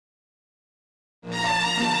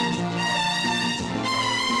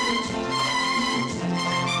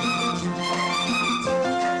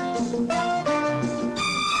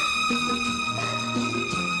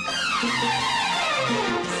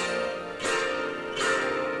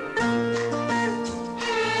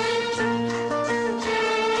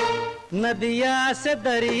नदिया से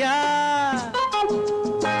दरिया,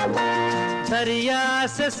 दरिया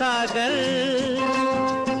से सागर,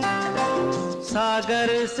 सागर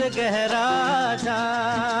से गहरा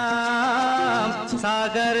जाम,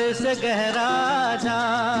 सागर से गहरा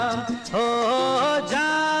जाम, हो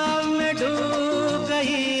जाम में डूब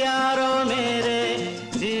गई यारो मेरे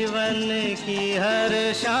जीवन की हर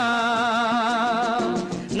शाम।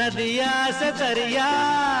 नदिया से दरिया,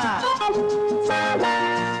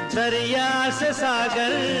 दरिया से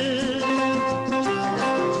सागर,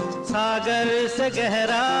 सागर से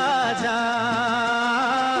गहरा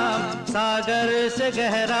जाम, सागर से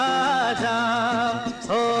गहरा जाम,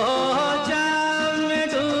 हो जाम में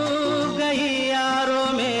डूब गई यारो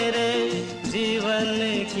मेरे जीवन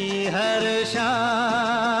की हर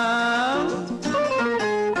शाम।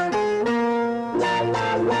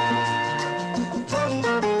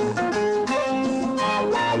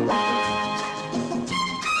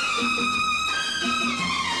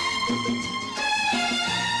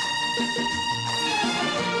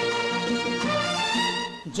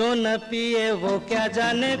 जो न पिए वो क्या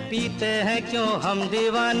जाने, पीते हैं क्यों हम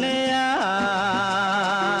दीवाने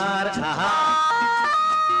यार।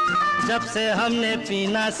 जब से हमने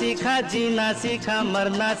पीना सीखा, जीना सीखा,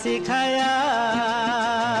 मरना सीखा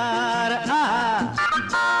यार।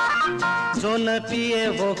 जो न पिए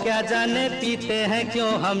वो क्या जाने, पीते हैं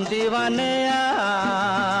क्यों हम दीवाने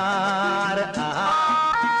यार।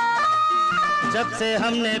 जब से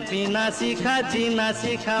हमने पीना सीखा, जीना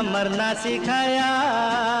सीखा, मरना सीखा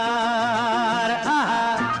यार।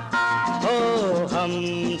 हो हम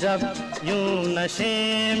जब यूं नशे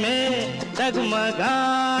में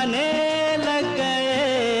डगमगाने लग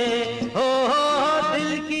गए, हो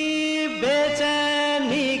दिल की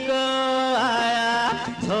बेचैनी को आया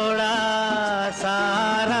थोड़ा सा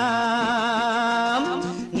आराम।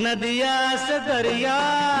 नदिया से दरिया,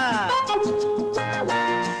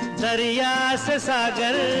 दरिया से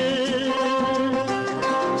सागर,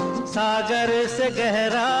 सागर से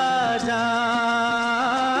गहरा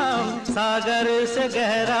जाम, सागर से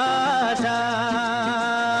गहरा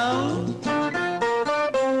जाम।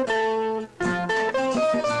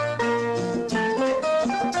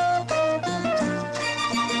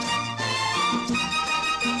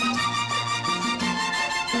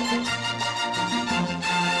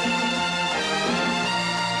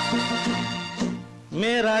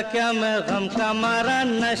 मेरा क्या मैं गम का मारा,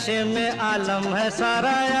 नशे में आलम है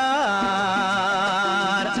सारा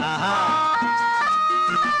यार।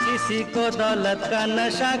 किसी को दौलत का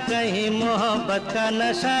नशा, कहीं मोहब्बत का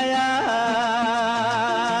नशा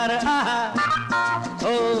यार। ओ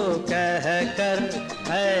कह कर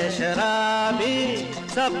है शराबी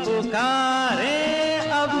सब पुकारे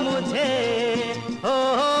अब मुझे, हो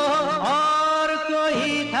और कोई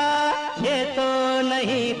था ये तो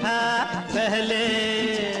नहीं था पहले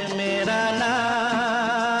मेरा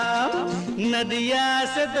नाम। नदिया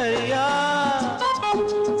से दरिया,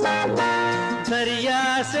 दरिया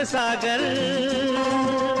से सागर,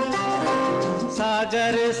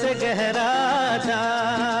 सागर से गहरा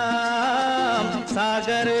जाम,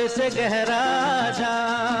 सागर से गहरा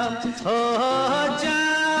जाम, हो